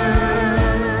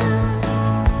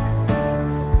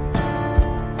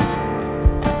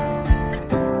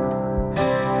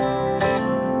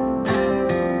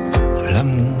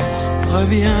 L'amour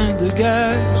revient de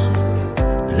guerre,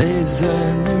 les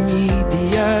ennemis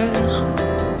d'hier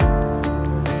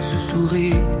se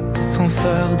sourient sans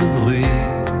faire de bruit.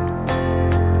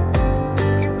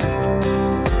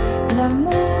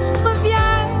 L'amour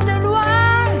revient de loin,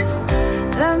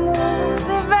 l'amour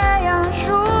s'éveille un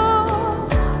jour,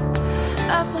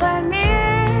 après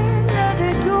mille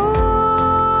détours.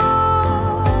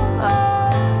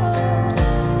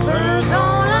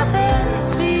 Faisons la paix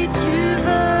si tu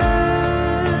veux.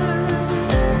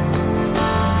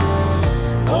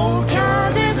 Aucun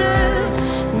des deux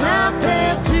n'a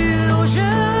perdu au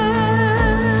jeu.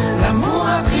 L'amour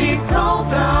a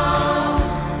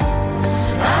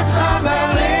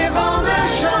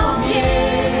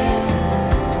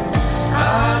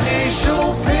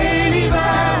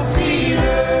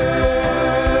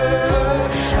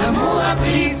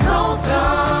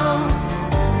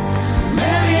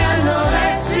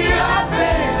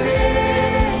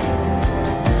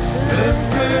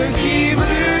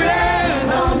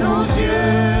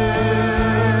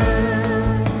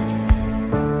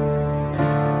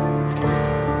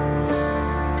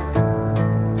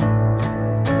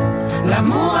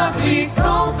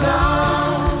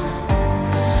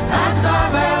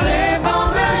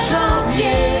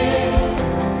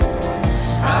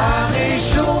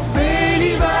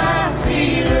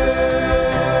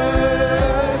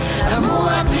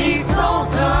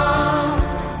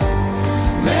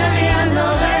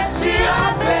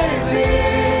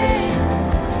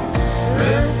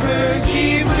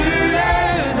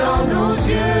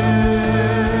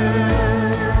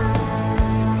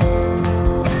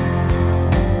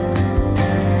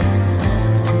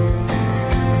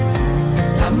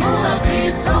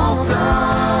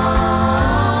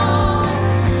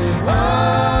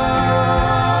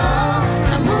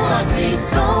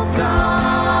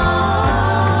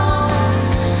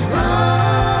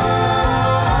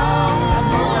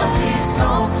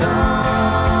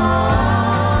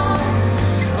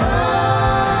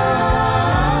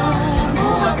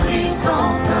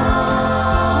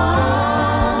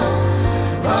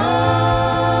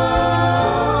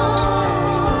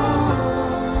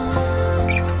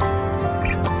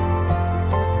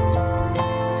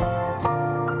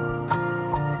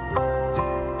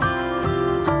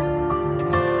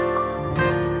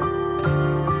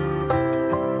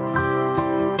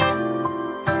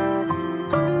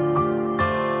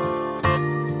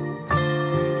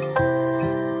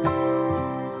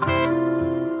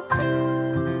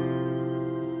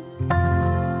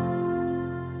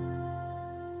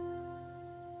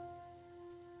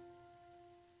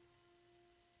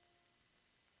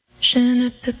Je ne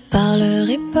te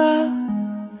parlerai pas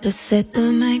de cet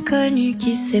homme inconnu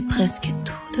qui sait presque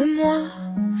tout de moi,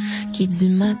 qui du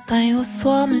matin au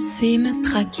soir me suit, me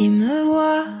traque et me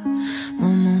voit.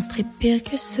 Mon monstre est pire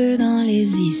que ceux dans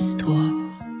les histoires.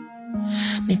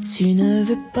 Mais tu ne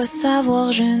veux pas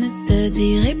savoir, je ne te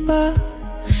dirai pas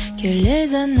que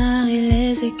les honneurs et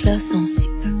les éclats sont si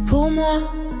peu pour moi,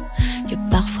 que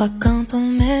parfois quand on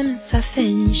m'aime ça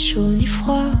fait ni chaud ni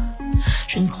froid.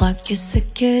 Je ne crois que ce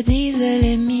que disent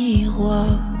les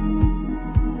miroirs.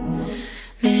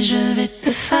 Mais je vais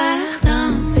te faire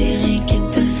danser, rien que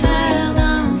te faire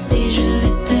danser. Je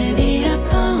vais t'aider à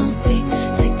penser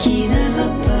ce qui ne va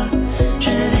pas.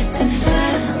 Je vais te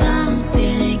faire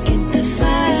danser, rien que te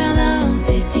faire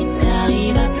danser. Si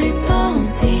t'arrives à plus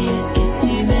penser, est-ce que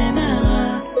tu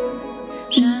m'aimeras?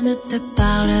 Je ne te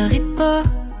parlerai pas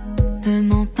de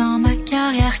mon temps, ma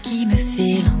carrière qui me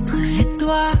file entre les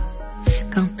doigts.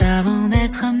 Quand avant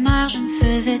d'être mère, je ne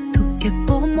faisais tout que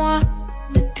pour moi.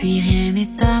 Depuis rien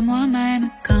n'est à moi-même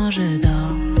quand je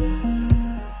dors.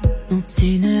 Non,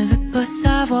 tu ne veux pas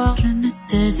savoir, je ne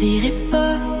te dirai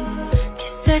pas que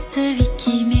cette vie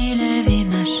qui m'élève et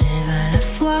m'achève à la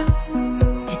fois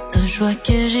est un choix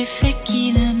que j'ai fait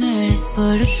qui ne me laisse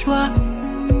pas le choix.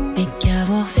 Mais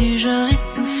qu'avoir su, j'aurais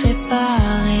tout fait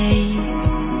pareil.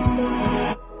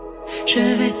 Je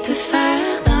vais te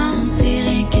faire danser,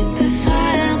 rien que te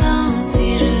faire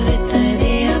danser. Je vais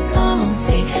t'aider à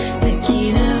penser ce qui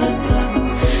ne va pas.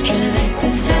 Je vais te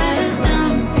faire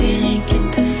danser, rien que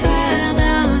te faire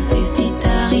danser. Si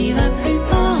t'arrives à plus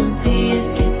penser,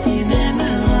 est-ce que tu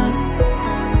m'aimeras?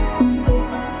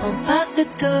 On passe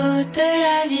toute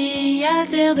la vie à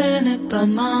dire de ne pas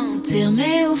mentir,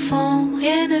 mais au fond,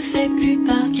 rien ne fait plus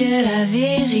peur que la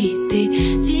vérité.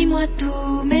 Dis-moi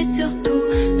tout, mais surtout,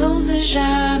 n'ose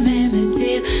jamais me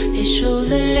dire les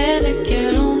choses laides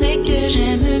que l'on est, que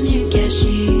j'aime mieux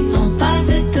cacher. On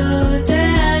passe toute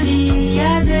la vie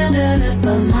à dire de ne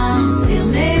pas mentir,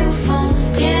 mais au fond,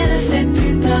 rien ne fait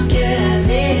plus peur que la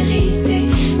vérité.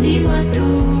 Dis-moi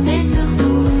tout, mais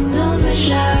surtout, n'ose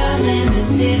jamais me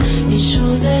dire les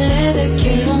choses laides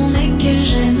que l'on est, que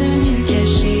j'aime mieux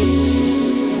cacher.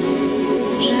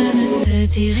 Je ne te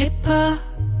dirai pas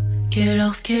que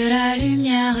lorsque la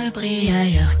lumière brille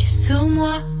ailleurs que sur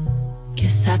moi, que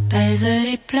ça pèse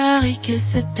les pleurs et que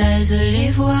se taisent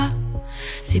les voix.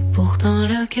 C'est pourtant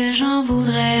là que j'en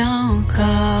voudrais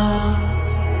encore.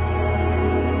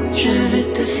 Je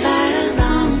veux te faire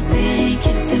danser, rien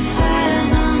que te faire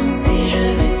danser. Je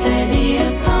veux t'aider à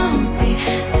penser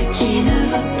ce qui ne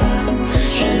va pas.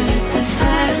 Je veux te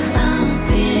faire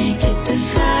danser, rien que te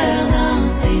faire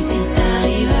danser. Si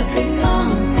t'arrives à plus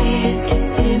penser, est-ce que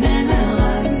tu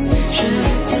m'aimeras? Je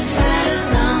veux te faire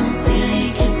danser,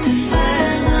 rien que te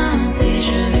faire danser.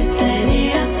 Je veux t'aider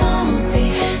à penser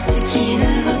ce qui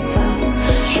ne va pas.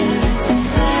 Je veux te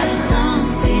faire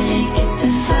danser, rien que te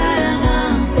faire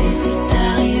danser. Si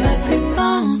t'arrives à plus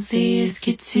penser, est-ce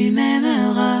que tu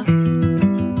m'aimeras?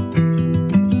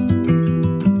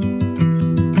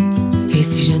 Et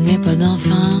si je n'ai pas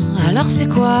d'enfant, alors c'est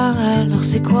quoi? Alors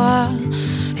c'est quoi?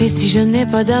 Et si je n'ai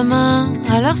pas d'amant,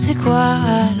 alors c'est quoi?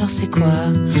 Alors c'est quoi?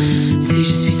 Si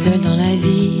je suis seule dans la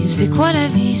vie, c'est quoi la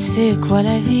vie? C'est quoi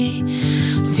la vie?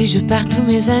 Si je perds tous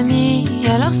mes amis,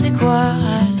 alors c'est quoi?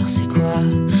 Alors c'est quoi?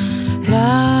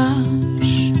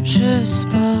 Lâche juste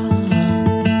pas,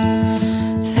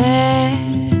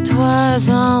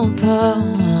 fais-toi-en pas.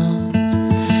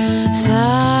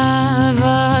 Ça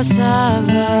va, ça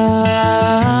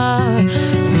va.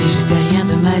 Si je fais rien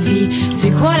de ma vie,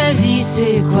 c'est quoi la vie?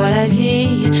 C'est quoi la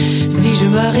vie? Si je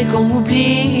meurs et qu'on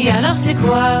m'oublie, alors c'est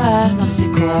quoi? Alors c'est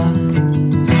quoi?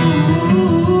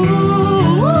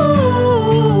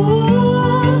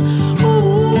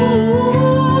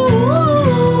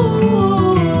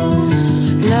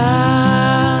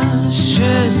 Lâche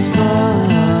juste pas,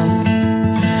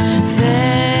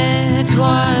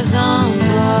 fais-toi-en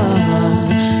pas.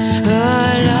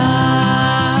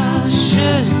 Lâche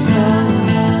juste pas,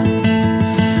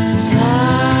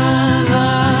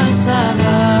 ça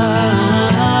va.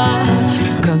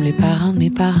 Comme les parents de mes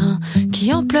parents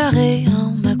qui ont pleuré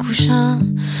en m'accouchant,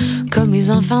 comme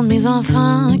les enfants de mes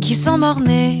enfants qui sont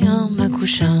morts-nés en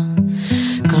m'accouchant.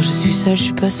 Quand je suis seule, je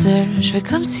suis pas seule, je fais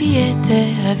comme s'il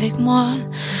était avec moi.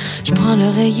 Je prends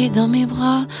l'oreiller dans mes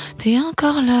bras, t'es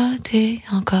encore là, t'es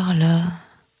encore là.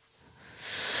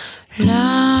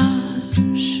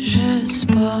 Lâche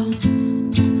juste pas,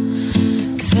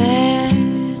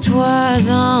 fais-toi-en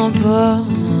pas.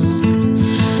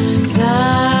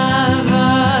 Ça